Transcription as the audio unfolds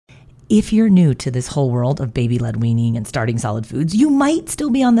if you're new to this whole world of baby-led weaning and starting solid foods, you might still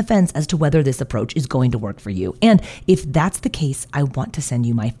be on the fence as to whether this approach is going to work for you. And if that's the case, I want to send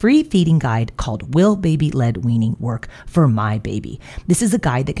you my free feeding guide called Will Baby-Led Weaning Work for My Baby? This is a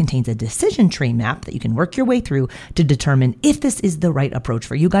guide that contains a decision tree map that you can work your way through to determine if this is the right approach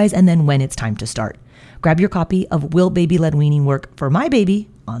for you guys and then when it's time to start. Grab your copy of Will Baby-Led Weaning Work for My Baby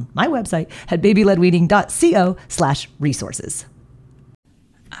on my website at babyledweaning.co/resources.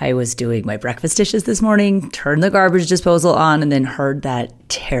 I was doing my breakfast dishes this morning, turned the garbage disposal on, and then heard that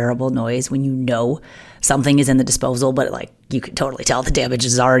terrible noise when you know something is in the disposal, but like you could totally tell the damage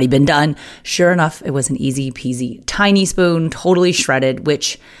has already been done. Sure enough, it was an easy peasy tiny spoon, totally shredded,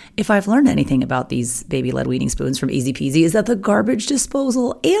 which if I've learned anything about these baby-led weaning spoons from Easy Peasy is that the garbage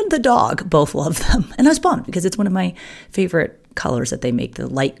disposal and the dog both love them. And I was bummed because it's one of my favorite colors that they make, the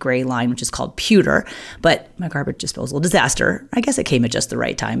light gray line, which is called pewter. But my garbage disposal disaster, I guess it came at just the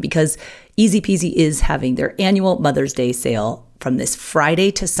right time because Easy Peasy is having their annual Mother's Day sale from this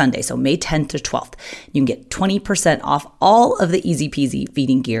Friday to Sunday, so May 10th to 12th. You can get 20% off all of the Easy Peasy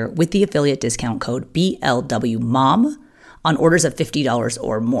feeding gear with the affiliate discount code BLWMOM on orders of $50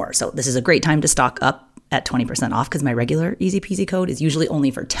 or more. So this is a great time to stock up at 20% off because my regular Easy Peasy code is usually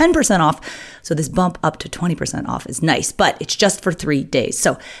only for 10% off. So this bump up to 20% off is nice, but it's just for 3 days.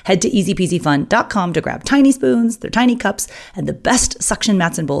 So head to easypeasyfun.com to grab tiny spoons, their tiny cups, and the best suction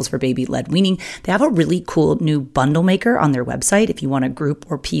mats and bowls for baby-led weaning. They have a really cool new bundle maker on their website if you want to group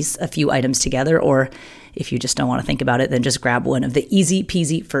or piece a few items together, or if you just don't want to think about it, then just grab one of the Easy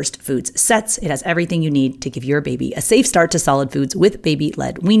Peasy First Foods sets. It has everything you need to give your baby a safe start to solid foods with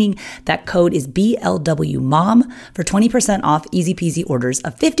baby-led weaning. That code is BLWMOM for 20% off Easy Peasy orders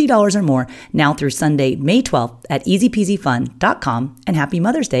of $50 or more now through Sunday, May 12th at easypeasyfun.com. And happy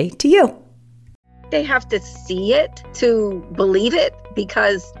Mother's Day to you. They have to see it to believe it,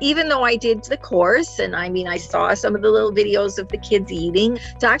 because even though I did the course and I saw some of the little videos of the kids eating,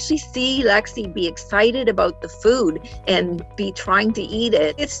 to actually see Lexi be excited about the food and be trying to eat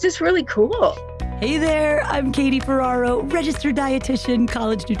it, it's just really cool. Hey there, I'm Katie Ferraro, registered dietitian,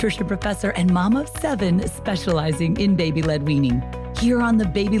 college nutrition professor, and mom of 7 specializing in baby-led weaning. Here on the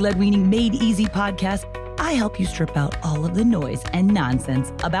Baby-Led Weaning Made Easy podcast, I help you strip out all of the noise and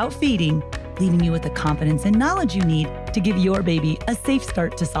nonsense about feeding, leaving you with the confidence and knowledge you need to give your baby a safe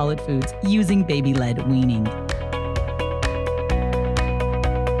start to solid foods using baby-led weaning.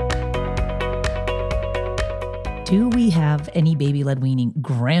 Do we have any baby-led weaning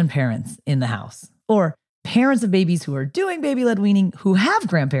grandparents in the house? Or parents of babies who are doing baby-led weaning who have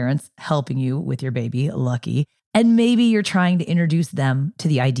grandparents helping you with your baby, lucky, and maybe you're trying to introduce them to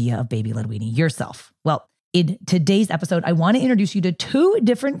the idea of baby-led weaning yourself? Well, in today's episode, I want to introduce you to 2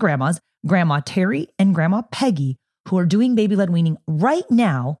 different grandmas, Grandma Terry and Grandma Peggy, who are doing baby-led weaning right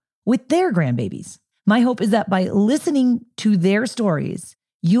now with their grandbabies. My hope is that by listening to their stories,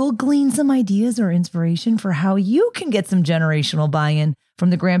 you'll glean some ideas or inspiration for how you can get some generational buy-in from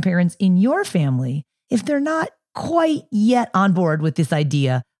the grandparents in your family if they're not quite yet on board with this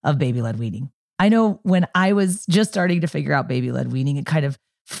idea of baby-led weaning. I know when I was just starting to figure out baby-led weaning and kind of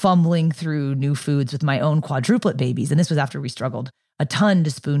fumbling through new foods with my own quadruplet babies, and this was after we struggled a ton to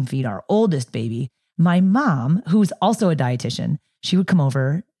spoon feed our oldest baby, my mom, who's also a dietitian, she would come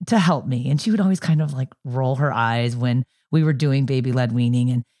over to help me. And she would always kind of like roll her eyes when we were doing baby-led weaning.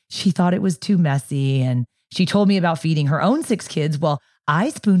 And she thought it was too messy. And she told me about feeding her own 6 kids. Well,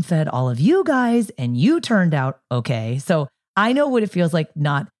 I spoon fed all of you guys and you turned out okay. So I know what it feels like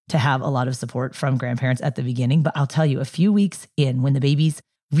not to have a lot of support from grandparents at the beginning. But I'll tell you, a few weeks in, when the babies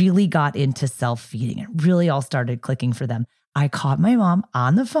really got into self-feeding, it really all started clicking for them. I caught my mom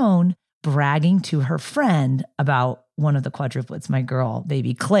on the phone bragging to her friend about one of the quadruplets, my girl,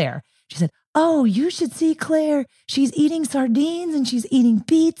 baby Claire. She said, "Oh, you should see Claire. She's eating sardines and she's eating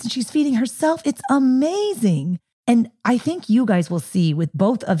beets and she's feeding herself. It's amazing." And I think you guys will see with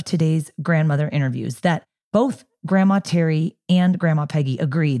both of today's grandmother interviews that both Grandma Terry and Grandma Peggy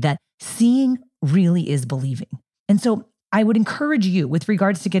agree that seeing really is believing. And so I would encourage you, with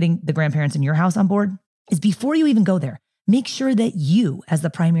regards to getting the grandparents in your house on board, is before you even go there, make sure that you, as the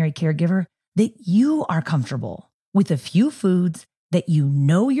primary caregiver, that you are comfortable with a few foods that you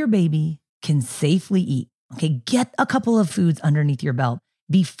know your baby can safely eat. Okay, get a couple of foods underneath your belt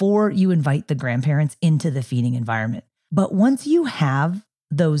before you invite the grandparents into the feeding environment. But once you have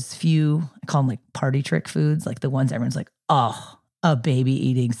those few, I call them like party trick foods, like the ones everyone's like, oh, a baby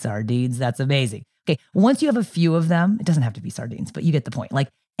eating sardines, that's amazing. Okay, once you have a few of them, it doesn't have to be sardines, but you get the point. Like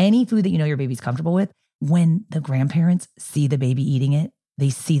any food that you know your baby's comfortable with, when the grandparents see the baby eating it,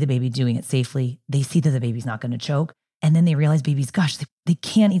 they see the baby doing it safely, they see that the baby's not going to choke, and then they realize babies, gosh, they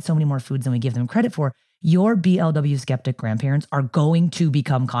can't eat so many more foods than we give them credit for, your BLW skeptic grandparents are going to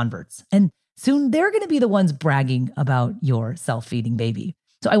become converts. And soon they're going to be the ones bragging about your self-feeding baby.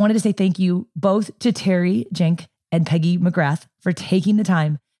 So I wanted to say thank you both to Terry Jenk and Peggy McGrath for taking the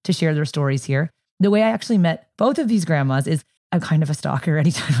time to share their stories here. The way I actually met both of these grandmas is I'm kind of a stalker.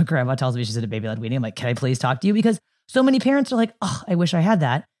 Anytime a grandma tells me she's at a baby-led weaning, I'm like, can I please talk to you? Because so many parents are like, oh, I wish I had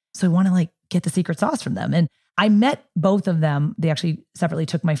that. So I want to get the secret sauce from them. And I met both of them. They actually separately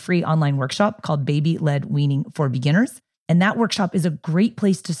took my free online workshop called Baby-Led Weaning for Beginners. And that workshop is a great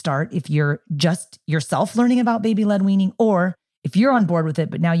place to start if you're just yourself learning about baby-led weaning, or if you're on board with it,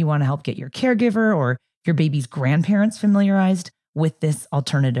 but now you want to help get your caregiver or your baby's grandparents familiarized with this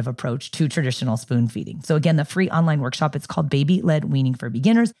alternative approach to traditional spoon feeding. So again, the free online workshop, it's called Baby-Led Weaning for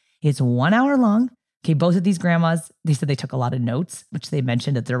Beginners. It's 1 hour long. Okay, both of these grandmas, they said they took a lot of notes, which they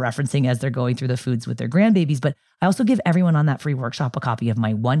mentioned that they're referencing as they're going through the foods with their grandbabies. But I also give everyone on that free workshop a copy of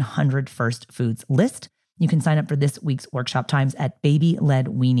my 100 First Foods list. You can sign up for this week's workshop times at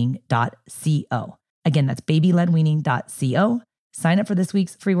babyledweaning.co. Again, that's babyledweaning.co. Sign up for this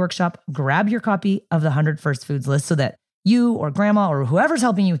week's free workshop. Grab your copy of the 100 First Foods list so that you or grandma or whoever's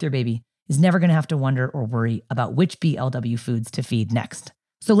helping you with your baby is never going to have to wonder or worry about which BLW foods to feed next.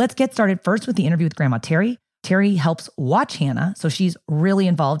 So let's get started first with the interview with Grandma Terry. Terry helps watch Hannah, so she's really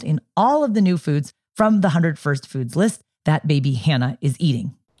involved in all of the new foods from the 100 First Foods list that baby Hannah is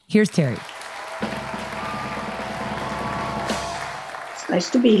eating. Here's Terry. It's nice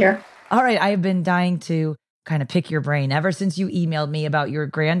to be here. All right, I've been dying to kind of pick your brain ever since you emailed me about your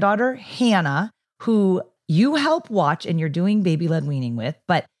granddaughter, Hannah, who you help watch and you're doing baby-led weaning with.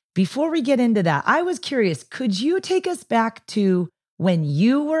 But before we get into that, I was curious, could you take us back to when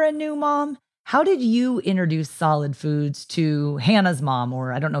you were a new mom? How did you introduce solid foods to Hannah's mom?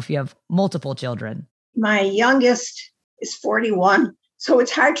 Or I don't know if you have multiple children. My youngest is 41, so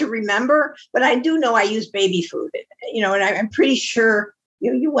it's hard to remember, but I do know I use baby food, and I'm pretty sure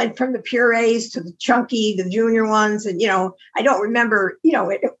you went from the purees to the chunky, the junior ones. And, I don't remember,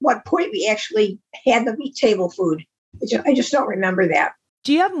 at what point we actually had the meat table food. I just don't remember that.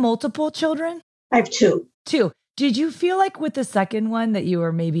 Do you have multiple children? I have two. Two. Did you feel like with the second one that you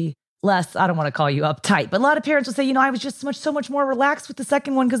were maybe less, I don't want to call you uptight, but a lot of parents will say, I was just so much more relaxed with the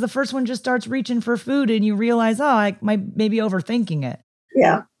second one because the first one just starts reaching for food and you realize, I might maybe overthinking it.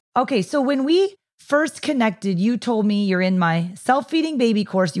 Yeah. Okay. So when we first connected, you told me you're in my self-feeding baby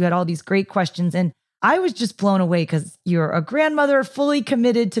course. You had all these great questions and I was just blown away because you're a grandmother fully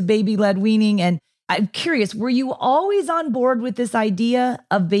committed to baby-led weaning. And I'm curious, were you always on board with this idea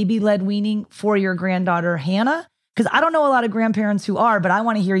of baby-led weaning for your granddaughter, Hannah? Because I don't know a lot of grandparents who are, but I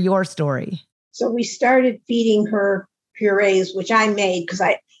want to hear your story. So we started feeding her purees, which I made because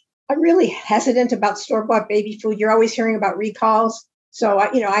I'm really hesitant about store-bought baby food. You're always hearing about recalls. So,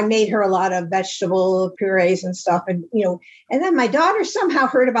 I made her a lot of vegetable purees and stuff. And, and then my daughter somehow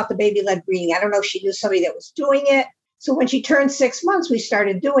heard about the baby-led weaning. I don't know if she knew somebody that was doing it. So when she turned 6 months, we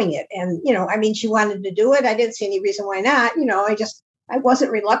started doing it. And, she wanted to do it. I didn't see any reason why not. I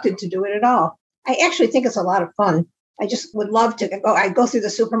wasn't reluctant to do it at all. I actually think it's a lot of fun. I just would love to go through the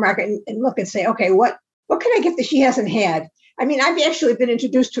supermarket and look and say, okay, what can I get that she hasn't had? I've actually been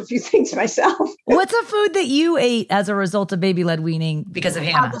introduced to a few things myself. What's a food that you ate as a result of baby-led weaning because of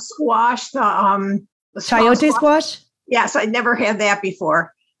Hannah? The squash, the chayote squash? Yes, I'd never had that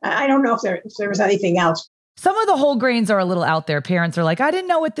before. I don't know if there was anything else. Some of the whole grains are a little out there. Parents are like, I didn't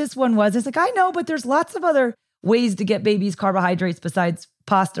know what this one was. It's like, I know, but there's lots of other ways to get babies carbohydrates besides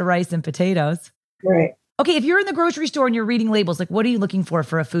pasta, rice, and potatoes. Right. Okay, if you're in the grocery store and you're reading labels, what are you looking for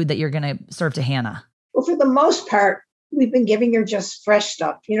a food that you're going to serve to Hannah? Well, for the most part, we've been giving her just fresh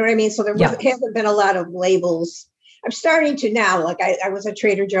stuff. You know what I mean? So there hasn't been a lot of labels. I'm starting to now. I was at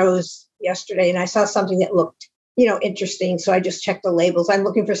Trader Joe's yesterday and I saw something that looked, interesting. So I just checked the labels. I'm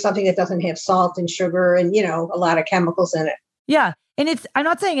looking for something that doesn't have salt and sugar and, a lot of chemicals in it. Yeah. And I'm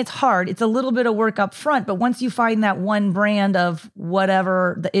not saying it's hard. It's a little bit of work up front. But once you find that one brand of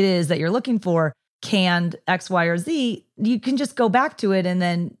whatever it is that you're looking for, canned X, Y, or Z, you can just go back to it. And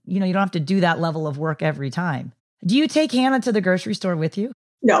then, you don't have to do that level of work every time. Do you take Hannah to the grocery store with you?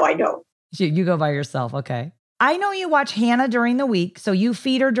 No, I don't. You go by yourself. Okay. I know you watch Hannah during the week. So you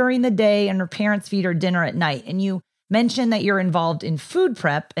feed her during the day and her parents feed her dinner at night. And you mentioned that you're involved in food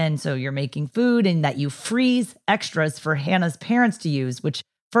prep. And so you're making food and that you freeze extras for Hannah's parents to use, which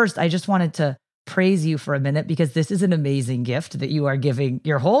first, I just wanted to praise you for a minute because this is an amazing gift that you are giving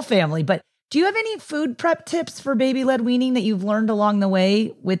your whole family. But do you have any food prep tips for baby-led weaning that you've learned along the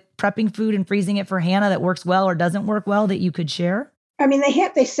way with prepping food and freezing it for Hannah that works well or doesn't work well that you could share?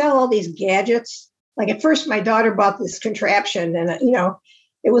 They sell all these gadgets Like at first, my daughter bought this contraption and,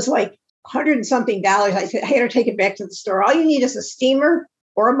 it was like 100 and something dollars. I said, I had her take it back to the store. All you need is a steamer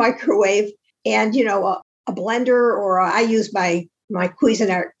or a microwave and, a blender, or I use my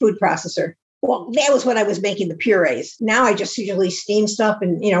Cuisinart food processor. Well, that was when I was making the purees. Now I just usually steam stuff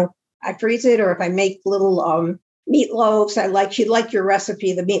and, I freeze it. Or if I make little meatloaves, she liked your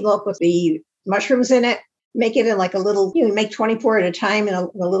recipe, the meatloaf with the mushrooms in it. Make it in like a little, make 24 at a time in a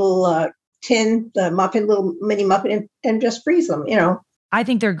little tin, the little mini muffin, and just freeze them, I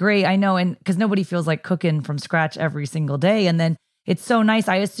think they're great. I know. And because nobody feels like cooking from scratch every single day. And then it's so nice.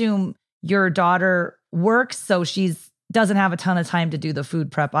 I assume your daughter works, so doesn't have a ton of time to do the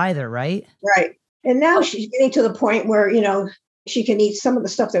food prep either, right? Right. And now she's getting to the point where, she can eat some of the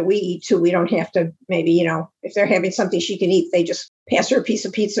stuff that we eat too. We don't have to maybe, if they're having something she can eat, they just pass her a piece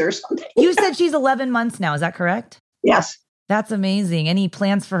of pizza or something. You said she's 11 months now. Is that correct? Yes. That's amazing. Any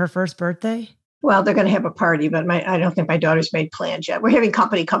plans for her first birthday? Well, they're going to have a party, but I don't think my daughter's made plans yet. We're having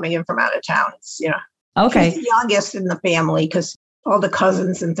company coming in from out of town. It's, Okay. She's the youngest in the family because all the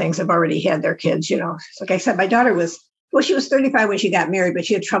cousins and things have already had their kids, Like I said, my daughter she was 35 when she got married, but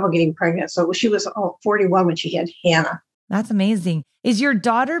she had trouble getting pregnant. So she was 41 when she had Hannah. That's amazing. Is your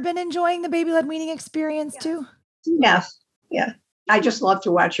daughter been enjoying the baby-led weaning experience too? Yes. Yeah. I just love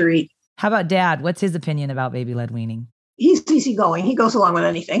to watch her eat. How about dad? What's his opinion about baby-led weaning? He's easygoing. He goes along with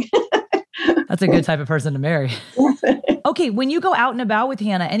anything. That's a good type of person to marry. Okay. When you go out and about with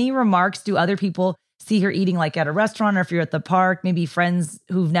Hannah, any remarks? Do other people see her eating like at a restaurant, or if you're at the park, maybe friends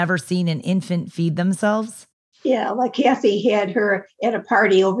who've never seen an infant feed themselves? Yeah. Like Kathy had her at a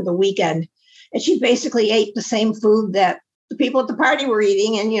party over the weekend. And she basically ate the same food that the people at the party were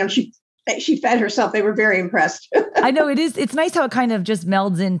eating. And, she fed herself. They were very impressed. I know it is. It's nice how it kind of just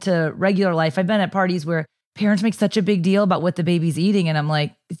melds into regular life. I've been at parties where parents make such a big deal about what the baby's eating. And I'm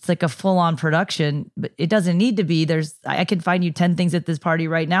like, it's like a full-on production, but it doesn't need to be. I can find you 10 things at this party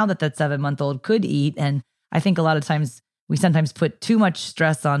right now that 7-month-old could eat. And I think a lot of times we sometimes put too much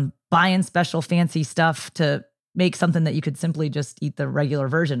stress on buying special fancy stuff to make something that you could simply just eat the regular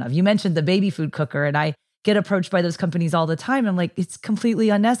version of. You mentioned the baby food cooker, and I get approached by those companies all the time. I'm like, it's completely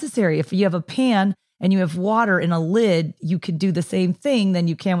unnecessary. If you have a pan and you have water in a lid, you could do the same thing than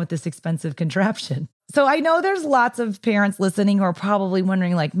you can with this expensive contraption. So I know there's lots of parents listening who are probably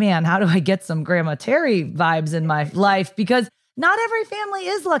wondering like, man, how do I get some Grandma Terry vibes in my life? Because not every family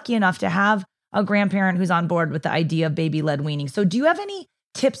is lucky enough to have a grandparent who's on board with the idea of baby-led weaning. So do you have any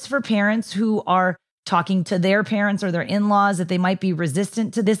tips for parents who are talking to their parents or their in-laws that they might be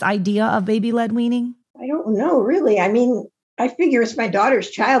resistant to this idea of baby-led weaning? I don't know, really. I mean, I figure it's my daughter's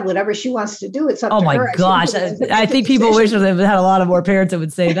child. Whatever she wants to do, it's up to her. Oh my gosh. I think people wish they had a lot of more parents that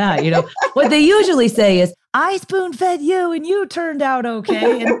would say that. What they usually say is, I spoon fed you and you turned out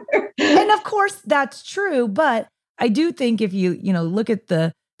okay. And of course that's true. But I do think if you look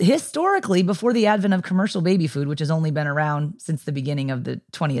at historically, before the advent of commercial baby food, which has only been around since the beginning of the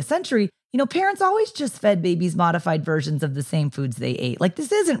 20th century, parents always just fed babies modified versions of the same foods they ate. Like,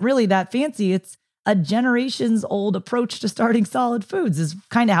 this isn't really that fancy. It's a generations old approach to starting solid foods is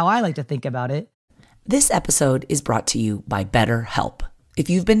kind of how I like to think about it. This episode is brought to you by BetterHelp. If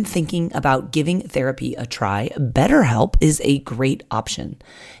you've been thinking about giving therapy a try, BetterHelp is a great option.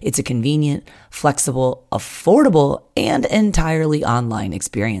 It's a convenient, flexible, affordable, and entirely online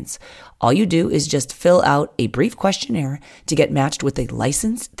experience. All you do is just fill out a brief questionnaire to get matched with a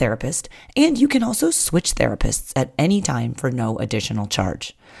licensed therapist, and you can also switch therapists at any time for no additional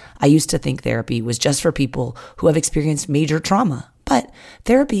charge. I used to think therapy was just for people who have experienced major trauma, but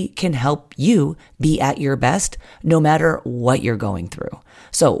therapy can help you be at your best no matter what you're going through.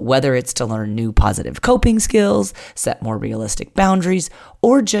 So whether it's to learn new positive coping skills, set more realistic boundaries,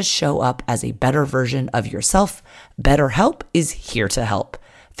 or just show up as a better version of yourself, BetterHelp is here to help.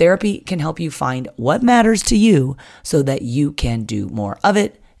 Therapy can help you find what matters to you so that you can do more of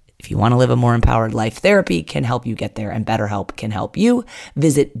it. If you want to live a more empowered life, therapy can help you get there, and BetterHelp can help you.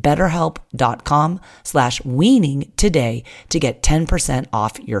 Visit betterhelp.com/weaning today to get 10%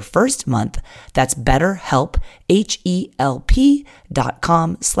 off your first month. That's BetterHelp,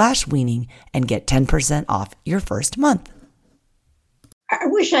 HELP.com/weaning, and get 10% off your first month. I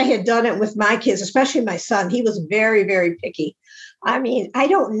wish I had done it with my kids, especially my son. He was very, very picky. I mean, I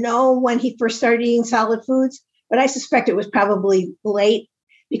don't know when he first started eating solid foods, but I suspect it was probably late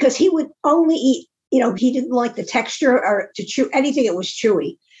because he would only eat, he didn't like the texture or to chew anything that was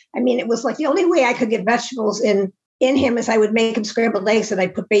chewy. I mean, it was like the only way I could get vegetables in him is I would make him scrambled eggs and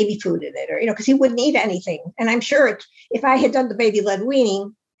I'd put baby food in it, or, because he wouldn't eat anything. And I'm sure if I had done the baby-led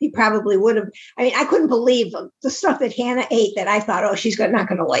weaning, he probably would have. I mean, I couldn't believe the stuff that Hannah ate that I thought, oh, she's not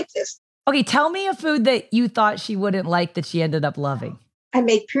going to like this. Okay, tell me a food that you thought she wouldn't like that she ended up loving. I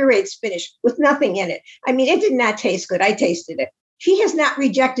made pureed spinach with nothing in it. I mean, it did not taste good. I tasted it. She has not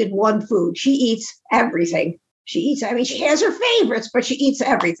rejected one food. She eats everything. She has her favorites, but she eats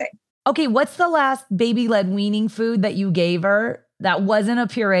everything. Okay, what's the last baby-led weaning food that you gave her that wasn't a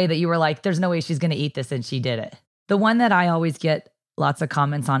puree that you were like, there's no way she's going to eat this, and she did it? The one that I always get lots of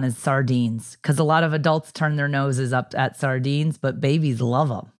comments on is sardines, because a lot of adults turn their noses up at sardines, but babies love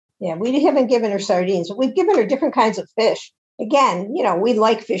them. Yeah, we haven't given her sardines, but we've given her different kinds of fish. Again, we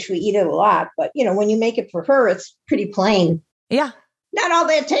like fish. We eat it a lot, but when you make it for her, it's pretty plain. Yeah. Not all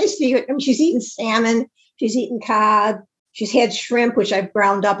that tasty. I mean, she's eaten salmon. She's eaten cod. She's had shrimp, which I've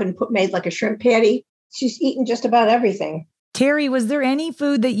ground up and made like a shrimp patty. She's eaten just about everything. Terry, was there any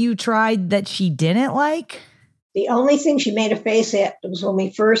food that you tried that she didn't like? The only thing she made a face at was when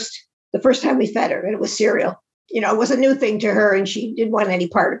the first time we fed her, and it was cereal. It was a new thing to her, and she didn't want any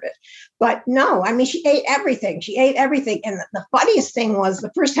part of it. But no, I mean, she ate everything. She ate everything. And the funniest thing was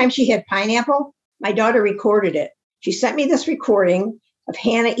the first time she had pineapple, my daughter recorded it. She sent me this recording of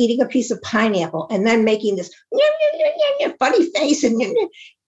Hannah eating a piece of pineapple and then making this funny face.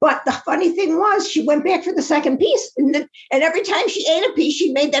 But the funny thing was, she went back for the second piece. And every time she ate a piece,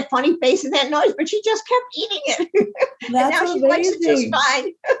 she made that funny face and that noise, but she just kept eating it. And now she likes it just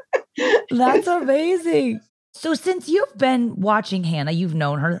fine. That's amazing. So since you've been watching Hannah, you've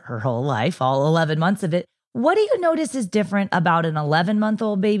known her whole life, all 11 months of it. What do you notice is different about an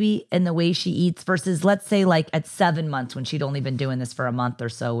 11-month-old baby and the way she eats versus, let's say, like at 7 months when she'd only been doing this for a month or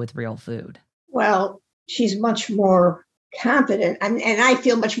so with real food? Well, she's much more confident, and I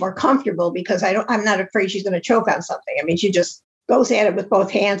feel much more comfortable because I'm not afraid she's going to choke on something. I mean, she just goes at it with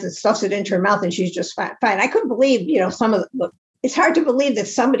both hands and stuffs it into her mouth, and she's just fine. I couldn't believe, it's hard to believe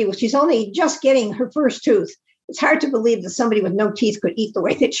that she's only just getting her first tooth. It's hard to believe that somebody with no teeth could eat the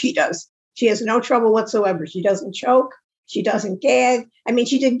way that she does. She has no trouble whatsoever. She doesn't choke. She doesn't gag. I mean,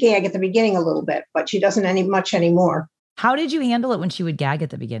 she did gag at the beginning a little bit, but she doesn't much anymore. How did you handle it when she would gag at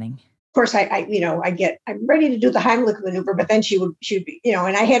the beginning? Of course, I'm ready to do the Heimlich maneuver, but then she'd be,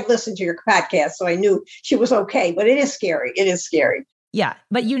 and I had listened to your podcast, so I knew she was okay, but it is scary. It is scary. Yeah.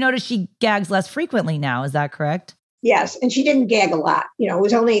 But you notice she gags less frequently now. Is that correct? Yes. And she didn't gag a lot. It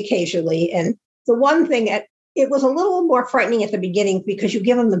was only occasionally. And the one thing it was a little more frightening at the beginning because you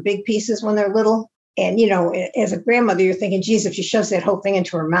give them the big pieces when they're little. And, as a grandmother, you're thinking, geez, if she shoves that whole thing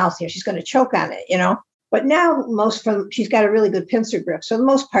into her mouth, she's going to choke on it, But now she's got a really good pincer grip. So the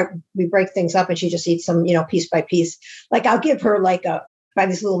most part, we break things up and she just eats them, piece by piece. Like I'll give her by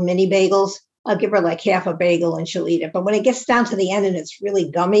these little mini bagels, I'll give her like half a bagel and she'll eat it. But when it gets down to the end and it's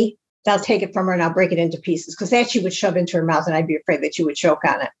really gummy, I'll take it from her and I'll break it into pieces because that she would shove into her mouth and I'd be afraid that she would choke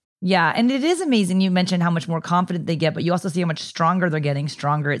on it. Yeah. And it is amazing. You mentioned how much more confident they get, but you also see how much stronger they're getting,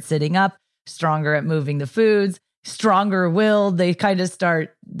 stronger at sitting up, stronger at moving the foods, stronger willed. They kind of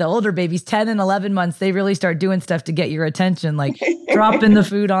start, the older babies, 10 and 11 months, they really start doing stuff to get your attention, like dropping the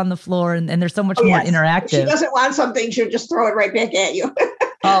food on the floor. And they're so much more interactive. If she doesn't want something, she'll just throw it right back at you.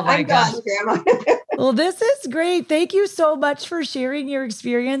 Oh my gosh. God, Grandma. Well, this is great. Thank you so much for sharing your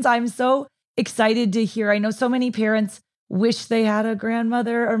experience. I'm so excited to hear. I know so many parents wish they had a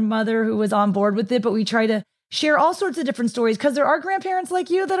grandmother or mother who was on board with it, but we try to share all sorts of different stories because there are grandparents like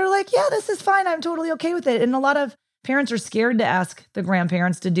you that are like, yeah, this is fine. I'm totally okay with it. And a lot of parents are scared to ask the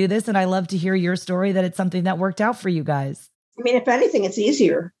grandparents to do this. And I love to hear your story that it's something that worked out for you guys. I mean, if anything, it's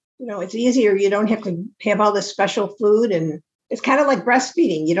easier. It's easier. You don't have to have all this special food. And it's kind of like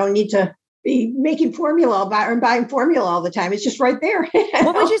breastfeeding. You don't need to be making formula or buying formula all the time. It's just right there.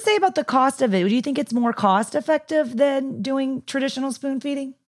 What would you say about the cost of it? Do you think it's more cost effective than doing traditional spoon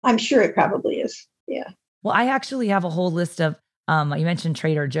feeding? I'm sure it probably is. Yeah. Well, I actually have a whole list of, you mentioned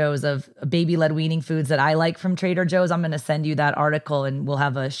Trader Joe's, of baby-led weaning foods that I like from Trader Joe's. I'm going to send you that article and we'll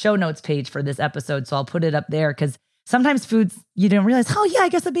have a show notes page for this episode. So I'll put it up there because sometimes foods you don't realize, oh yeah, I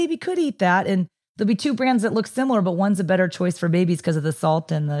guess a baby could eat that. And there'll be two brands that look similar, but one's a better choice for babies because of the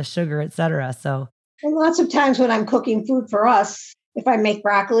salt and the sugar, et cetera. So, and lots of times when I'm cooking food for us, if I make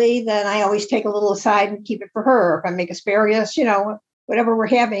broccoli, then I always take a little aside and keep it for her. If I make asparagus, whatever we're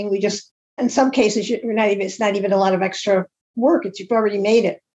having, we just, in some cases, it's not even a lot of extra work. You've already made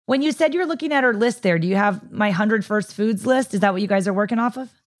it. When you said you're looking at her list there, do you have my 100 first foods list? Is that what you guys are working off of?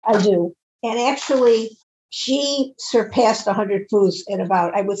 I do. And actually, she surpassed 100 foods in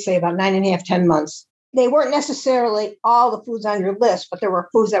about 9.5, 10 months. They weren't necessarily all the foods on your list, but there were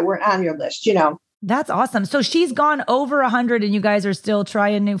foods that weren't on your list, That's awesome. So she's gone over 100 and you guys are still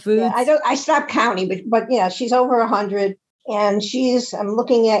trying new foods? Yeah, I stopped counting, but yeah, she's over 100 and I'm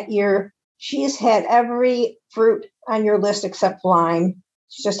looking at she's had every fruit on your list except lime.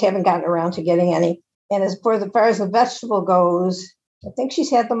 She just haven't gotten around to getting any. And as far as the vegetable goes, I think she's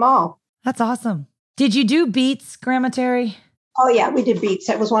had them all. That's awesome. Did you do beets, Grandma Terry? Oh, yeah, we did beets.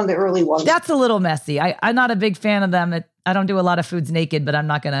 That was one of the early ones. That's a little messy. I'm not a big fan of them. I don't do a lot of foods naked, but I'm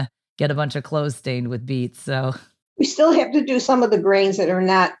not going to get a bunch of clothes stained with beets. So we still have to do some of the grains that are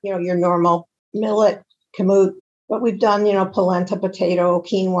not, your normal millet, kamut. But we've done, polenta, potato,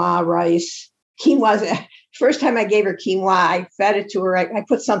 quinoa, rice. Quinoa, first time I gave her quinoa, I fed it to her. I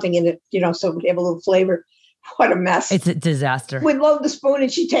put something in it, so it would have a little flavor. What a mess. It's a disaster. We'd load the spoon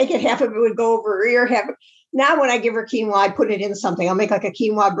and she'd take it. Half of it would go over her ear. Now when I give her quinoa, I put it in something. I'll make like a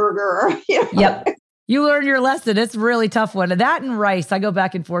quinoa burger. Or, Yep. You learned your lesson. It's a really tough one. That and rice, I go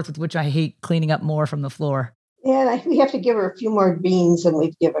back and forth with which I hate cleaning up more from the floor. Yeah, we have to give her a few more beans than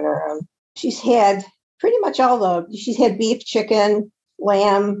we've given her. She's had pretty much she's had beef, chicken,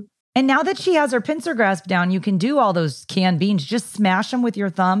 lamb. And now that she has her pincer grasp down, you can do all those canned beans. Just smash them with your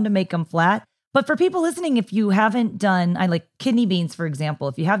thumb to make them flat. But for people listening, if you haven't done, I like kidney beans, for example.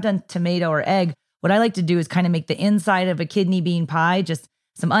 If you have done tomato or egg, what I like to do is kind of make the inside of a kidney bean pie, just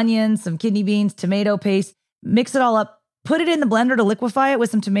some onions, some kidney beans, tomato paste, mix it all up, put it in the blender to liquefy it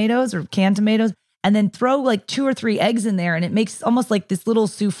with some tomatoes or canned tomatoes, and then throw like 2 or 3 eggs in there. And it makes almost like this little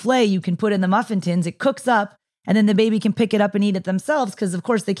souffle you can put in the muffin tins. It cooks up and then the baby can pick it up and eat it themselves because, of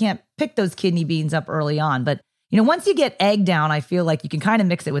course, they can't pick those kidney beans up early on. But once you get egg down, I feel like you can kind of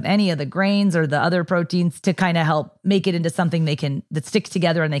mix it with any of the grains or the other proteins to kind of help make it into something that sticks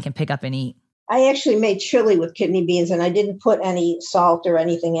together and they can pick up and eat. I actually made chili with kidney beans and I didn't put any salt or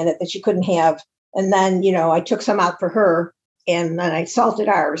anything in it that she couldn't have. And then, I took some out for her and then I salted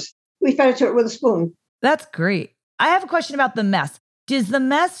ours. We fed it to her with a spoon. That's great. I have a question about the mess. Does the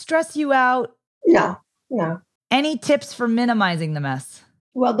mess stress you out? No. Any tips for minimizing the mess?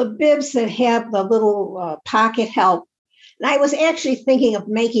 Well, the bibs that have the little pocket help. And I was actually thinking of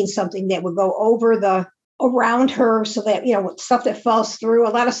making something that would go around her so that, stuff that falls through, a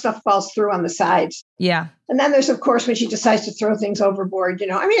lot of stuff falls through on the sides. Yeah. And then there's, of course, when she decides to throw things overboard,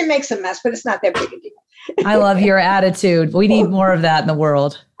 it makes a mess, but it's not that big a deal. I love your attitude. We need more of that in the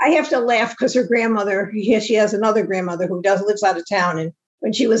world. I have to laugh because her grandmother, she has another grandmother who lives out of town. And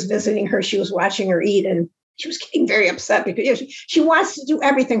when she was visiting her, she was watching her eat and she was getting very upset because she wants to do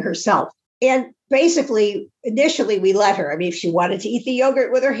everything herself. And basically, initially, we let her. If she wanted to eat the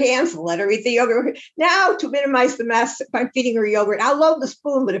yogurt with her hands, let her eat the yogurt. Now, to minimize the mess, if I'm feeding her yogurt, I'll load the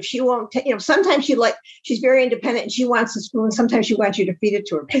spoon. But if she won't, sometimes she's very independent and she wants the spoon. Sometimes she wants you to feed it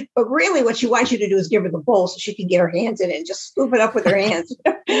to her. But really, what she wants you to do is give her the bowl so she can get her hands in it and just scoop it up with her hands.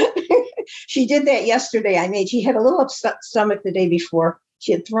 She did that yesterday. She had a little upset stomach the day before.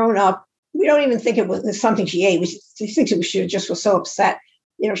 She had thrown up. We don't even think it was something she ate. She thinks she just was so upset.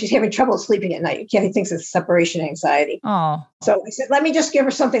 She's having trouble sleeping at night. Kathy thinks it's separation anxiety. Oh. So I said, let me just give her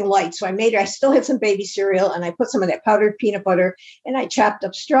something light. So I still had some baby cereal and I put some of that powdered peanut butter and I chopped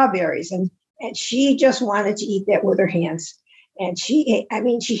up strawberries and she just wanted to eat that with her hands. And she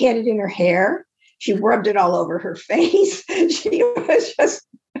had it in her hair. She rubbed it all over her face. She was just...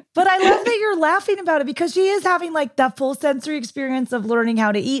 But I love that you're laughing about it because she is having like that full sensory experience of learning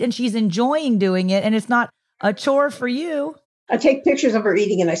how to eat and she's enjoying doing it. And it's not a chore for you. I take pictures of her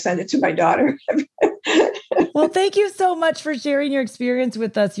eating and I send it to my daughter. Well, thank you so much for sharing your experience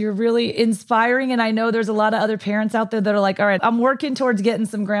with us. You're really inspiring. And I know there's a lot of other parents out there that are like, all right, I'm working towards getting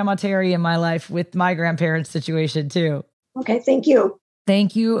some Grandma Terry in my life with my grandparents' situation too. Okay, thank you.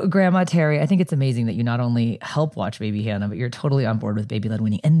 Thank you, Grandma Terry. I think it's amazing that you not only help watch baby Hannah, but you're totally on board with baby-led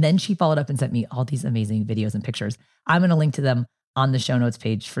weaning. And then she followed up and sent me all these amazing videos and pictures. I'm going to link to them on the show notes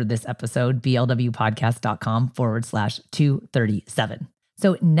page for this episode, blwpodcast.com/237.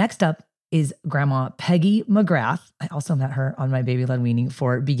 So next up is Grandma Peggy McGrath. I also met her on my baby-led weaning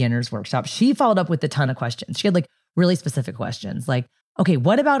for beginners workshop. She followed up with a ton of questions. She had like really specific questions like, okay,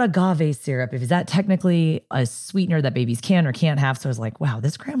 what about agave syrup? Is that technically a sweetener that babies can or can't have? So I was like, wow,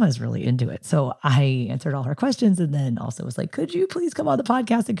 this grandma is really into it. So I answered all her questions and then also was like, could you please come on the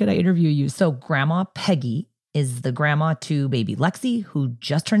podcast and could I interview you? So Grandma Peggy is the grandma to baby Lexi, who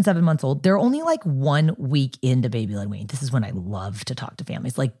just turned 7 months old. They're only like 1 week into baby-led weaning. This is when I love to talk to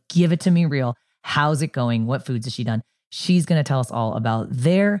families. Like, give it to me real. How's it going? What foods has she done? She's going to tell us all about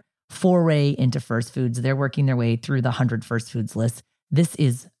their foray into first foods. They're working their way through the 100 first foods list. This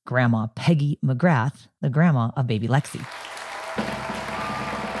is Grandma Peggy McGrath, the grandma of baby Lexi.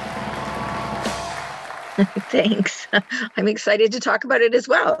 Thanks. I'm excited to talk about it as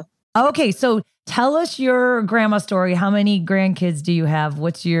well. Okay, so tell us your grandma story. How many grandkids do you have?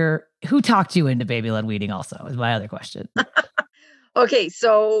 Who talked you into baby-led weaning also is my other question. Okay,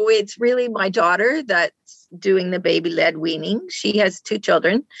 so it's really my daughter that's doing the baby-led weaning. She has 2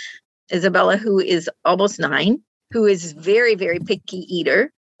 children, Isabella, who is almost 9, who is very, very picky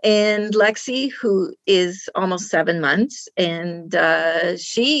eater, and Lexi, who is almost 7 months, and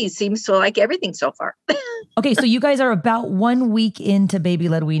she seems to like everything so far. Okay, so you guys are about 1 week into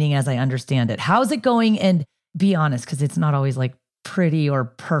baby-led weaning, as I understand it. How's it going? And be honest, because it's not always like pretty or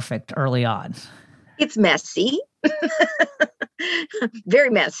perfect early on. It's messy, very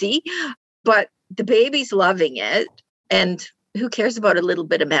messy, but the baby's loving it. And who cares about a little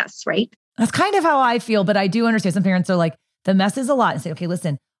bit of mess, right? That's kind of how I feel, but I do understand some parents are like, the mess is a lot, and say, okay,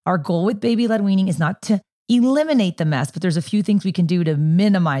 listen, our goal with baby-led weaning is not to eliminate the mess, but there's a few things we can do to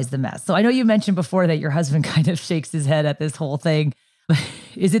minimize the mess. So I know you mentioned before that your husband kind of shakes his head at this whole thing.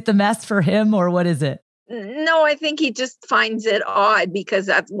 Is it the mess for him, or what is it? No, I think he just finds it odd because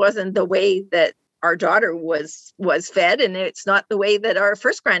that wasn't the way that our daughter was fed, and it's not the way that our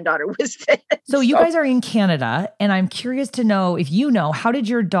first granddaughter was fed. So you guys are in Canada, and I'm curious to know if you know, how did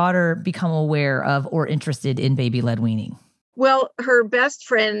your daughter become aware of or interested in baby-led weaning? Well, her best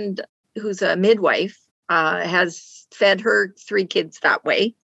friend, who's a midwife, has fed her 3 kids that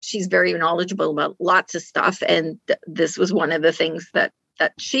way. She's very knowledgeable about lots of stuff, and this was one of the things that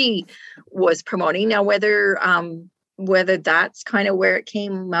she was promoting. Now, whether that's kind of where it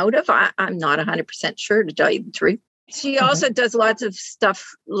came out of, I'm not 100% sure, to tell you the truth. She also does lots of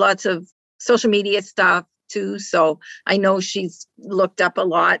stuff, lots of social media stuff too. So I know she's looked up a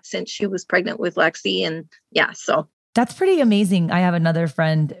lot since she was pregnant with Lexi. And yeah, so. That's pretty amazing. I have another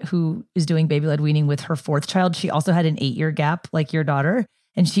friend who is doing baby-led weaning with her 4th child. She also had an 8-year gap like your daughter.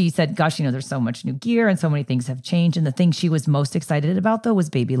 And she said, gosh, there's so much new gear and so many things have changed. And the thing she was most excited about, though, was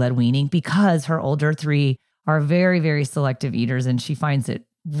baby-led weaning, because her older 3 are very, very selective eaters, and she finds it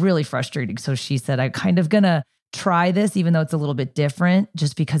really frustrating. So she said, I'm kind of going to try this, even though it's a little bit different,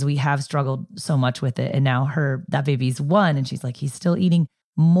 just because we have struggled so much with it. And now that baby's 1, and she's like, he's still eating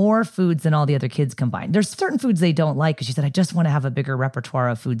more foods than all the other kids combined. There's certain foods they don't like, because she said, I just want to have a bigger repertoire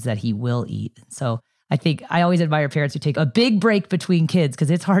of foods that he will eat. So I think I always admire parents who take a big break between kids, because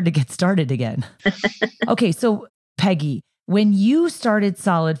it's hard to get started again. Okay, so Peggy, when you started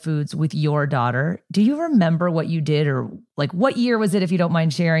Solid Foods with your daughter, do you remember what you did, or like what year was it, if you don't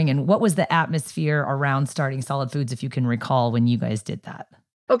mind sharing? And what was the atmosphere around starting Solid Foods, if you can recall when you guys did that?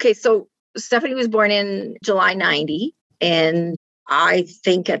 Okay, so Stephanie was born in July 90. And I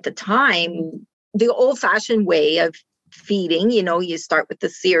think at the time, the old-fashioned way of feeding, you start with the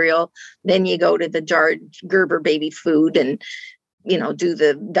cereal, then you go to the jarred Gerber baby food and, do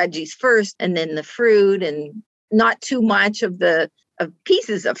the veggies first and then the fruit, and not too much of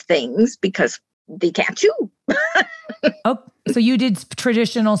pieces of things because they can't chew. Oh, so you did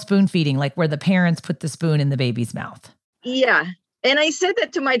traditional spoon feeding, like where the parents put the spoon in the baby's mouth. Yeah. And I said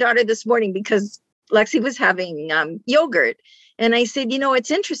that to my daughter this morning because Lexi was having yogurt. And I said,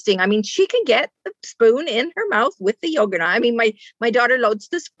 it's interesting. I mean, she can get the spoon in her mouth with the yogurt. I mean, my daughter loads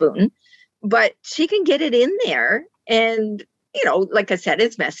the spoon, but she can get it in there. And, like I said,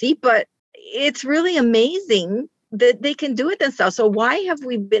 it's messy, but it's really amazing that they can do it themselves. So why have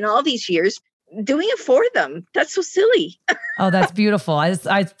we been all these years doing it for them? That's so silly. Oh, that's beautiful.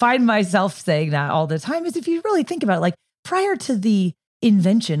 I find myself saying that all the time, is if you really think about it, like prior to the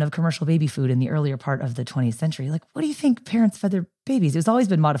invention of commercial baby food in the earlier part of the 20th century, like what do you think parents fed their babies? It's always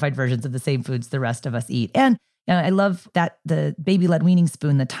been modified versions of the same foods the rest of us eat. And I love that the baby-led weaning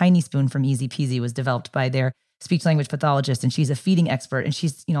spoon, the tiny spoon from Easy Peasy, was developed by their speech language pathologist, and she's a feeding expert, and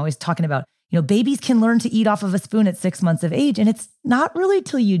she's always talking about babies can learn to eat off of a spoon at 6 months of age, and it's not really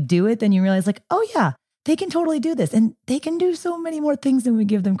till you do it then you realize, like, oh yeah, they can totally do this, and they can do so many more things than we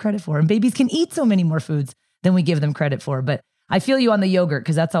give them credit for, and babies can eat so many more foods than we give them credit for. But I feel you on the yogurt,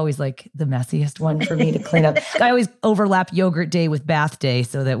 because that's always like the messiest one for me to clean up. I always overlap yogurt day with bath day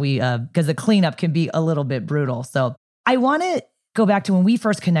so that because the cleanup can be a little bit brutal. So I want to go back to when we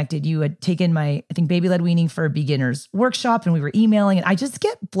first connected. You had taken my, I think, baby-led weaning for beginners workshop, and we were emailing, and I just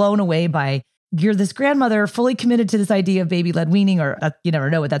get blown away by, you're this grandmother fully committed to this idea of baby-led weaning, or you never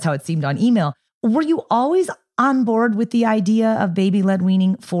know, but that's how it seemed on email. Were you always on board with the idea of baby-led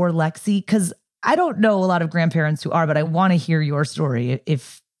weaning for Lexi? Because I don't know a lot of grandparents who are, but I want to hear your story.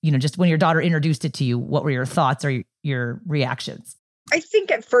 If, just when your daughter introduced it to you, what were your thoughts or your reactions? I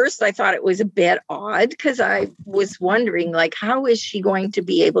think at first I thought it was a bit odd, because I was wondering, like, how is she going to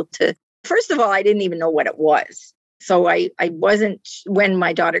be able to, first of all, I didn't even know what it was. So I wasn't, when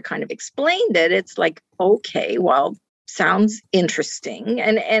my daughter kind of explained it, it's like, okay, well, sounds interesting.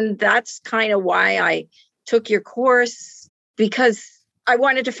 And that's kind of why I took your course, because I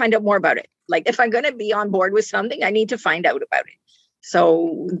wanted to find out more about it. Like, if I'm going to be on board with something, I need to find out about it.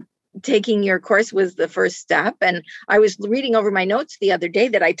 So taking your course was the first step. And I was reading over my notes the other day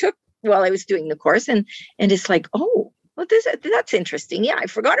that I took while I was doing the course. And it's like, oh, well, that's interesting. Yeah, I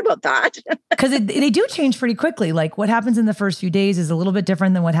forgot about that. Because they do change pretty quickly. Like what happens in the first few days is a little bit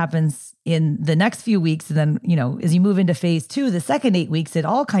different than what happens in the next few weeks. And then, you know, as you move into phase 2, the second 8 weeks, it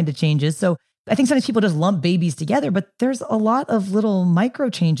all kind of changes. So I think sometimes people just lump babies together, but there's a lot of little micro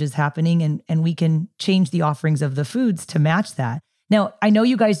changes happening, and we can change the offerings of the foods to match that. Now, I know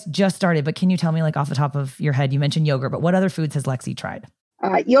you guys just started, but can you tell me, like off the top of your head, you mentioned yogurt, but what other foods has Lexi tried?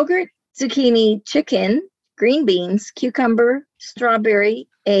 Yogurt, zucchini, chicken, green beans, cucumber, strawberry,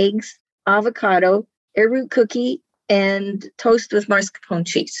 eggs, avocado, arrowroot cookie, and toast with mascarpone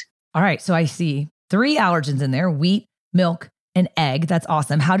cheese. All right. So I see 3 allergens in there: wheat, milk, and egg. That's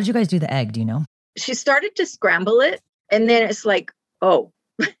awesome. How did you guys do the egg? Do you know? She started to scramble it. And then it's like, oh,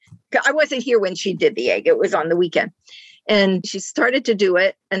 I wasn't here when she did the egg. It was on the weekend. And she started to do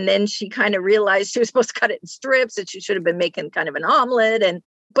it. And then she kind of realized she was supposed to cut it in strips, and she should have been making kind of an omelet.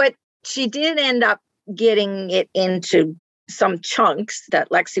 But she did end up getting it into some chunks that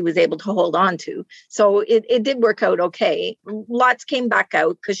Lexi was able to hold on to. So it did work out okay. Lots came back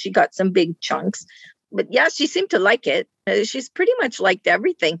out because she got some big chunks. But yeah, she seemed to like it. She's pretty much liked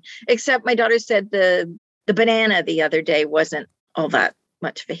everything, except my daughter said the banana the other day wasn't all that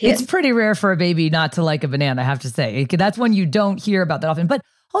much of a hit. It's pretty rare for a baby not to like a banana, I have to say. That's one you don't hear about that often. But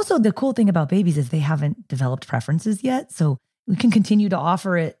also the cool thing about babies is they haven't developed preferences yet. So we can continue to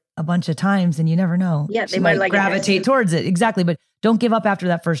offer it a bunch of times, and you never know. Yeah, they might like gravitate towards it. Exactly. But don't give up after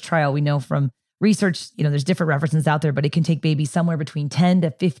that first trial. We know from research, you know, there's different references out there, but it can take babies somewhere between 10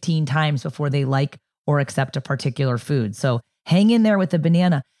 to 15 times before they like or accept a particular food. So hang in there with the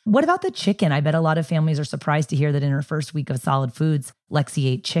banana. What about the chicken? I bet a lot of families are surprised to hear that in her first week of solid foods, Lexi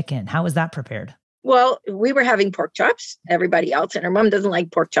ate chicken. How was that prepared? Well, we were having pork chops, everybody else, and her mom doesn't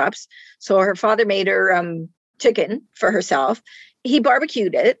like pork chops. So her father made her chicken for herself. He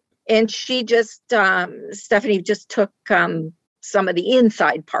barbecued it, and she just, Stephanie just took some of the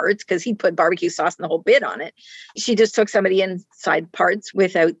inside parts because he put barbecue sauce and the whole bit on it. She just took some of the inside parts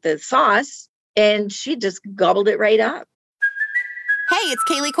without the sauce, and she just gobbled it right up. Hey, it's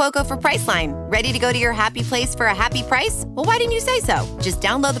Kaylee Cuoco for Priceline. Ready to go to your happy place for a happy price? Well, why didn't you say so? Just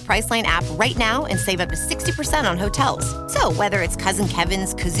download the Priceline app right now and save up to 60% on hotels. So whether it's Cousin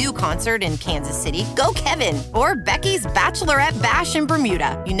Kevin's Kazoo Concert in Kansas City, go Kevin, or Becky's Bachelorette Bash in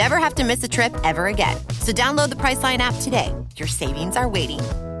Bermuda, you never have to miss a trip ever again. So download the Priceline app today. Your savings are waiting.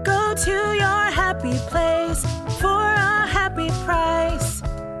 Go to your happy place for a happy price.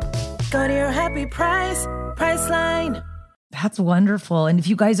 Go to your happy price, Priceline. That's wonderful. And if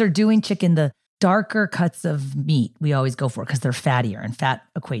you guys are doing chicken, the darker cuts of meat we always go for because they're fattier, and fat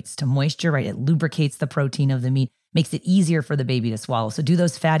equates to moisture, right? It lubricates the protein of the meat, makes it easier for the baby to swallow. So do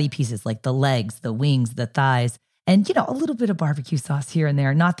those fatty pieces like the legs, the wings, the thighs, and, you know, a little bit of barbecue sauce here and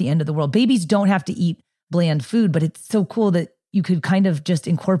there. Not the end of the world. Babies don't have to eat bland food, but it's so cool that you could kind of just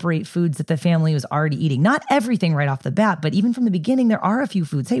incorporate foods that the family was already eating. Not everything right off the bat, but even from the beginning, there are a few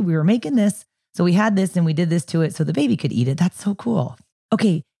foods. Hey, we were making this, so we had this and we did this to it so the baby could eat it. That's so cool.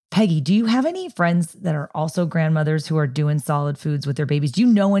 Okay, Peggy, do you have any friends that are also grandmothers who are doing solid foods with their babies? Do you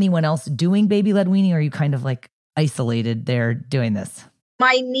know anyone else doing baby-led weaning, or are you kind of like isolated there doing this?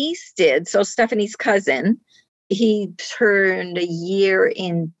 My niece did. So Stephanie's cousin, he turned a year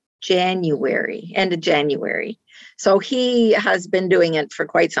in January, end of January. So he has been doing it for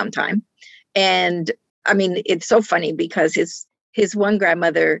quite some time. And I mean, it's so funny because his one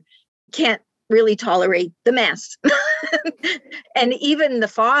grandmother can't really tolerate the mess. And even the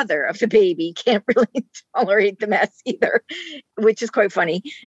father of the baby can't really tolerate the mess either, which is quite funny.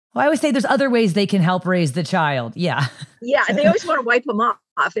 Well, I always say there's other ways they can help raise the child. Yeah. Yeah. They always want to wipe them off.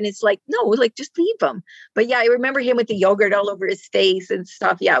 And it's like, no, like just leave them. But yeah, I remember him with the yogurt all over his face and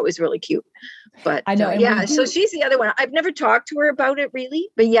stuff. Yeah, it was really cute. But I know. Yeah. So she's the other one. I've never talked to her about it really.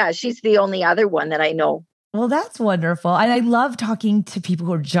 But yeah, she's the only other one that I know. Well, that's wonderful. And I love talking to people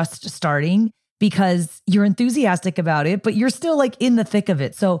who are just starting because you're enthusiastic about it, but you're still like in the thick of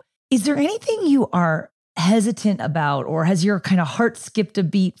it. So is there anything you are hesitant about, or has your kind of heart skipped a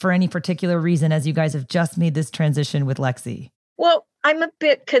beat for any particular reason as you guys have just made this transition with Lexi? Well, I'm a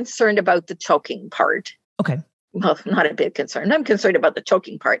bit concerned about the choking part. Okay. Well, not a bit concerned. I'm concerned about the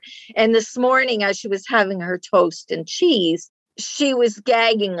choking part. And this morning, as she was having her toast and cheese, she was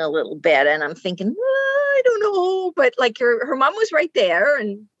gagging a little bit. And I'm thinking, I don't know. But like her mom was right there,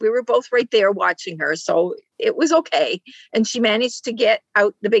 and we were both right there watching her. So it was okay. And she managed to get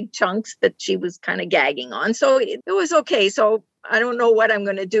out the big chunks that she was kind of gagging on. So it was okay. So I don't know what I'm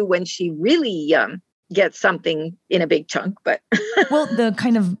going to do when she really get something in a big chunk, but Well, the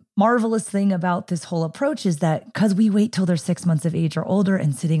kind of marvelous thing about this whole approach is that because we wait till they're 6 months of age or older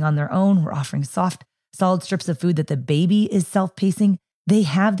and sitting on their own, we're offering soft, solid strips of food that the baby is self-pacing. They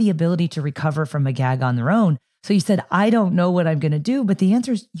have the ability to recover from a gag on their own. So you said, I don't know what I'm going to do, but the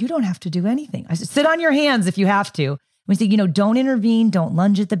answer is you don't have to do anything. I said, sit on your hands if you have to. We say, don't intervene, don't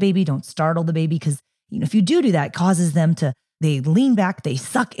lunge at the baby, don't startle the baby, because if you do that, it causes them to, they lean back, they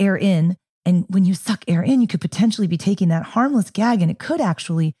suck air in. And when you suck air in, you could potentially be taking that harmless gag and it could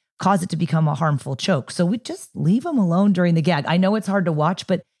actually cause it to become a harmful choke. So we just leave them alone during the gag. I know it's hard to watch,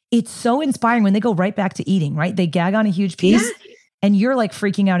 but it's so inspiring when they go right back to eating, right? They gag on a huge piece and you're like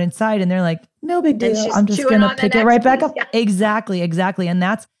freaking out inside and they're like, no big deal. I'm just going to pick it right back up. Yeah. Exactly. And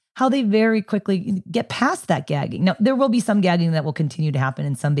that's how they very quickly get past that gagging. Now, there will be some gagging that will continue to happen.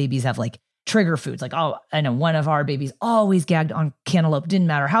 And some babies have like trigger foods. Like, oh, I know one of our babies always gagged on cantaloupe. Didn't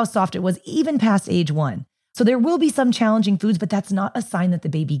matter how soft it was, even past age 1. So there will be some challenging foods, but that's not a sign that the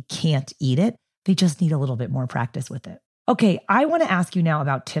baby can't eat it. They just need a little bit more practice with it. Okay, I want to ask you now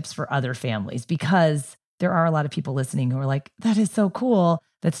about tips for other families, because there are a lot of people listening who are like, that is so cool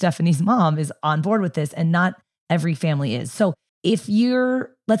that Stephanie's mom is on board with this, and not every family is. So if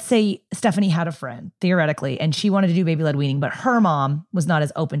let's say Stephanie had a friend, theoretically, and she wanted to do baby-led weaning, but her mom was not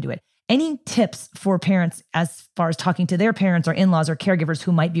as open to it. Any tips for parents as far as talking to their parents or in-laws or caregivers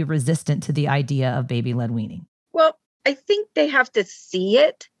who might be resistant to the idea of baby-led weaning? Well, I think they have to see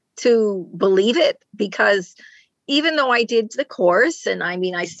it to believe it, because even though I did the course and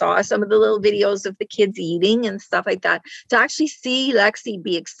I saw some of the little videos of the kids eating and stuff like that, to actually see Lexi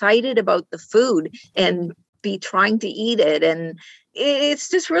be excited about the food and be trying to eat it. And it's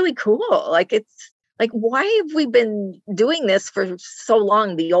just really cool. Like, it's like, why have we been doing this for so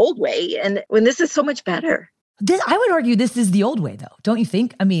long the old way? And when this is so much better. I would argue this is the old way, though. Don't you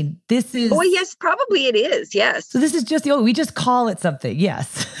think? I mean, this is... Oh, yes, probably it is. Yes. So this is just the old... We just call it something.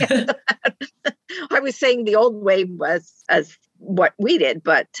 Yes. I was saying the old way was as what we did,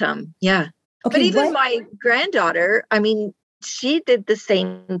 but yeah. Okay, but even my granddaughter, she did the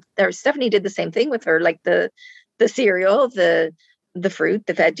same, or Stephanie did the same thing with her, like the cereal, the fruit,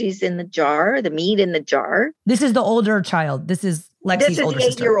 the veggies in the jar, the meat in the jar. This is the older child. This is Lexi's older sister. This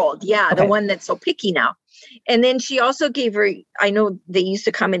is the 8-year-old. Yeah, okay. The one that's so picky now. And then she also gave her, I know they used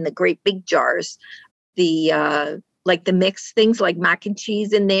to come in the great big jars, like the mixed things like mac and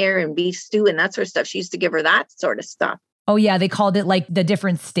cheese in there and beef stew and that sort of stuff. She used to give her that sort of stuff. Oh, yeah. They called it like the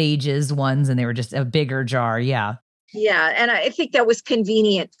different stages ones, and they were just a bigger jar. Yeah. Yeah. And I think that was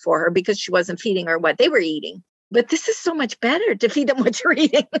convenient for her because she wasn't feeding her what they were eating. But this is so much better to feed them what you're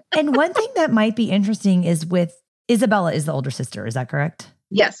eating. And one thing that might be interesting is with Isabella is the older sister. Is that correct?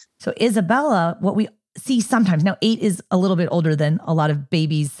 Yes. So Isabella, what we see sometimes, now 8 is a little bit older than a lot of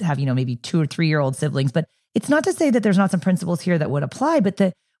babies have, maybe 2 or 3-year-old siblings, but it's not to say that there's not some principles here that would apply, but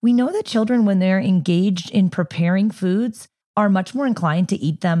that we know that children, when they're engaged in preparing foods, are much more inclined to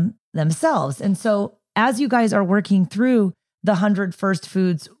eat them themselves. And so as you guys are working through the 100 first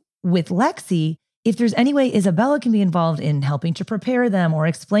foods with Lexi, if there's any way Isabella can be involved in helping to prepare them or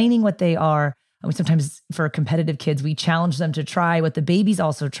explaining what they are, sometimes for competitive kids, we challenge them to try what the baby's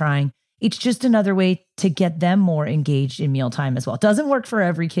also trying. It's just another way to get them more engaged in mealtime as well. It doesn't work for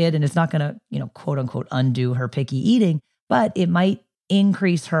every kid, and it's not going to, quote unquote, undo her picky eating, but it might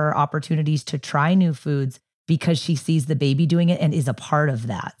increase her opportunities to try new foods because she sees the baby doing it and is a part of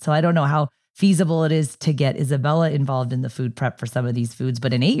that. So I don't know how feasible it is to get Isabella involved in the food prep for some of these foods,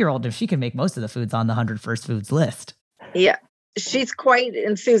 but an 8-year-old, if she can make most of the foods on the 100 first foods list. Yeah, she's quite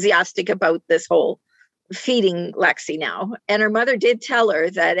enthusiastic about this whole feeding Lexi now. And her mother did tell her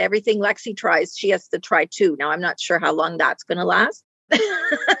that everything Lexi tries, she has to try too. Now, I'm not sure how long that's going to last.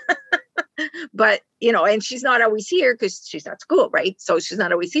 But, and she's not always here because she's at school, right? So she's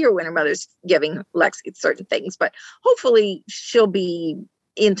not always here when her mother's giving Lexi certain things. But hopefully she'll be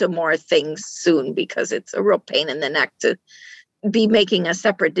into more things soon, because it's a real pain in the neck to be making a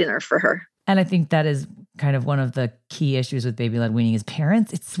separate dinner for her. And I think that is kind of one of the key issues with baby-led weaning is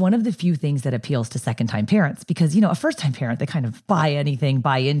parents. It's one of the few things that appeals to second-time parents because, a first-time parent, they kind of buy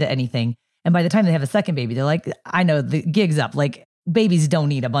into anything. And by the time they have a second baby, they're like, I know the gig's up. Like, babies don't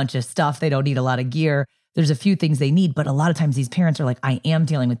need a bunch of stuff. They don't need a lot of gear. There's a few things they need. But a lot of times these parents are like, I am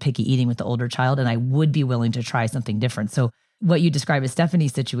dealing with picky eating with the older child, and I would be willing to try something different. So what you describe as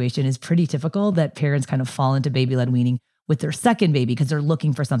Stephanie's situation is pretty typical, that parents kind of fall into baby-led weaning with their second baby because they're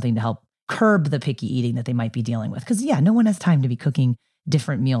looking for something to help curb the picky eating that they might be dealing with. Because no one has time to be cooking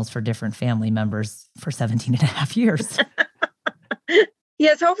different meals for different family members for 17 and a half years.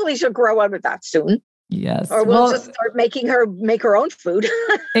 Yes, hopefully she'll grow out of that soon. Yes. Or we'll just start making her make her own food.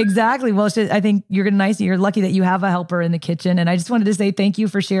 Exactly. Well, I think you're nice. You're lucky that you have a helper in the kitchen. And I just wanted to say thank you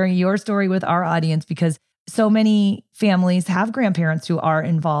for sharing your story with our audience, because so many families have grandparents who are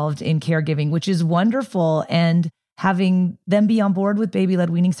involved in caregiving, which is wonderful. And having them be on board with baby-led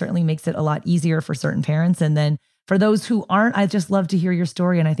weaning certainly makes it a lot easier for certain parents. And then for those who aren't, I just love to hear your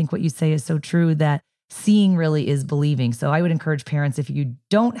story. And I think what you say is so true, that seeing really is believing. So I would encourage parents, if you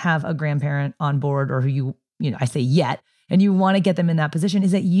don't have a grandparent on board, or who I say yet, and you want to get them in that position,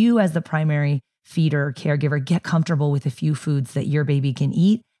 is that you as the primary feeder, caregiver, get comfortable with a few foods that your baby can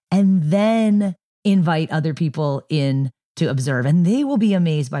eat, and then invite other people in to observe. And they will be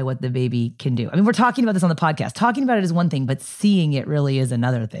amazed by what the baby can do. I mean, we're talking about this on the podcast. Talking about it is one thing, but seeing it really is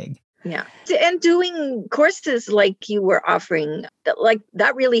another thing. Yeah. And doing courses like you were offering,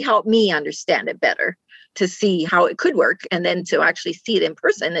 that really helped me understand it better, to see how it could work. And then to actually see it in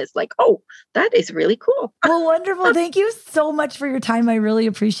person is like, oh, that is really cool. Well, wonderful. Thank you so much for your time. I really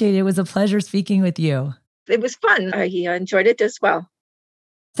appreciate it. It was a pleasure speaking with you. It was fun. I enjoyed it as well.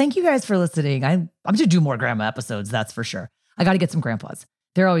 Thank you guys for listening. I'm going to do more grandma episodes, that's for sure. I got to get some grandpas.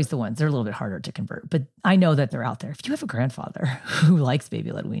 They're always the ones. They're a little bit harder to convert, but I know that they're out there. If you have a grandfather who likes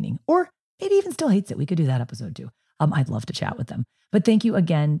baby-led weaning, or maybe even still hates it, we could do that episode too. I'd love to chat with them. But thank you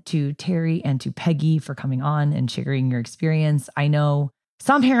again to Terry and to Peggy for coming on and sharing your experience. I know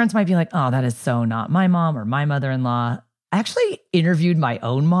some parents might be like, oh, that is so not my mom or my mother-in-law. I actually interviewed my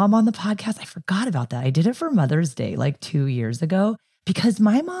own mom on the podcast. I forgot about that. I did it for Mother's Day like 2 years ago, because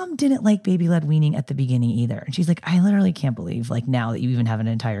my mom didn't like baby-led weaning at the beginning either. And she's like, I literally can't believe now that you even have an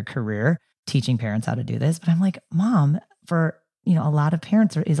entire career teaching parents how to do this. But I'm like, Mom, for a lot of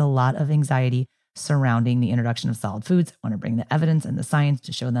parents, there is a lot of anxiety surrounding the introduction of solid foods. I want to bring the evidence and the science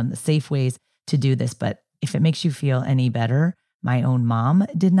to show them the safe ways to do this. But if it makes you feel any better, my own mom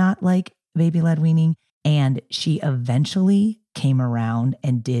did not like baby-led weaning, and she eventually came around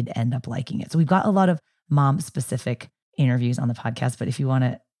and did end up liking it. So we've got a lot of mom-specific interviews on the podcast, but if you want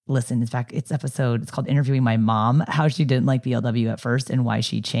to listen, in fact, it's called Interviewing My Mom, How She Didn't Like BLW at First and Why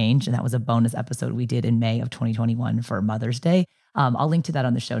She Changed. And that was a bonus episode we did in May of 2021 for Mother's Day. I'll link to that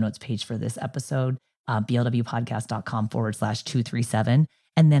on the show notes page for this episode, blwpodcast.com/237.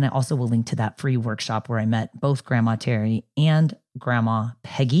 And then I also will link to that free workshop where I met both Grandma Terry and Grandma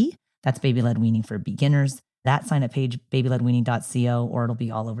Peggy. That's baby-led weaning for beginners. That sign up page, babyledweaning.co, or it'll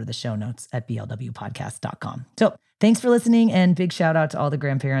be all over the show notes at blwpodcast.com. So thanks for listening, and big shout out to all the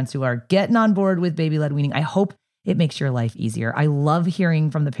grandparents who are getting on board with baby-led weaning. I hope it makes your life easier. I love hearing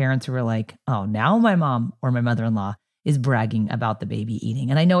from the parents who are like, oh, now my mom or my mother-in-law is bragging about the baby eating.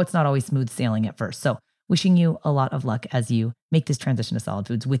 And I know it's not always smooth sailing at first. So wishing you a lot of luck as you make this transition to solid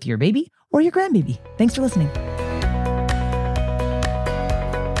foods with your baby or your grandbaby. Thanks for listening.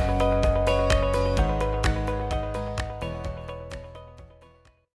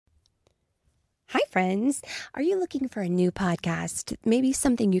 Hi, friends. Are you looking for a new podcast? Maybe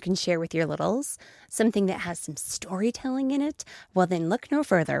something you can share with your littles? Something that has some storytelling in it? Well, then look no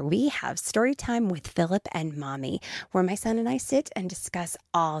further. We have Storytime with Philip and Mommy, where my son and I sit and discuss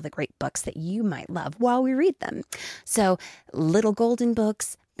all the great books that you might love while we read them. So, Little Golden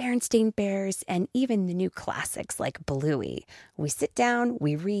Books, Berenstain Bears, and even the new classics like Bluey. We sit down,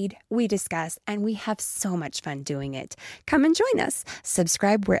 we read, we discuss, and we have so much fun doing it. Come and join us.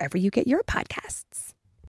 Subscribe wherever you get your podcasts.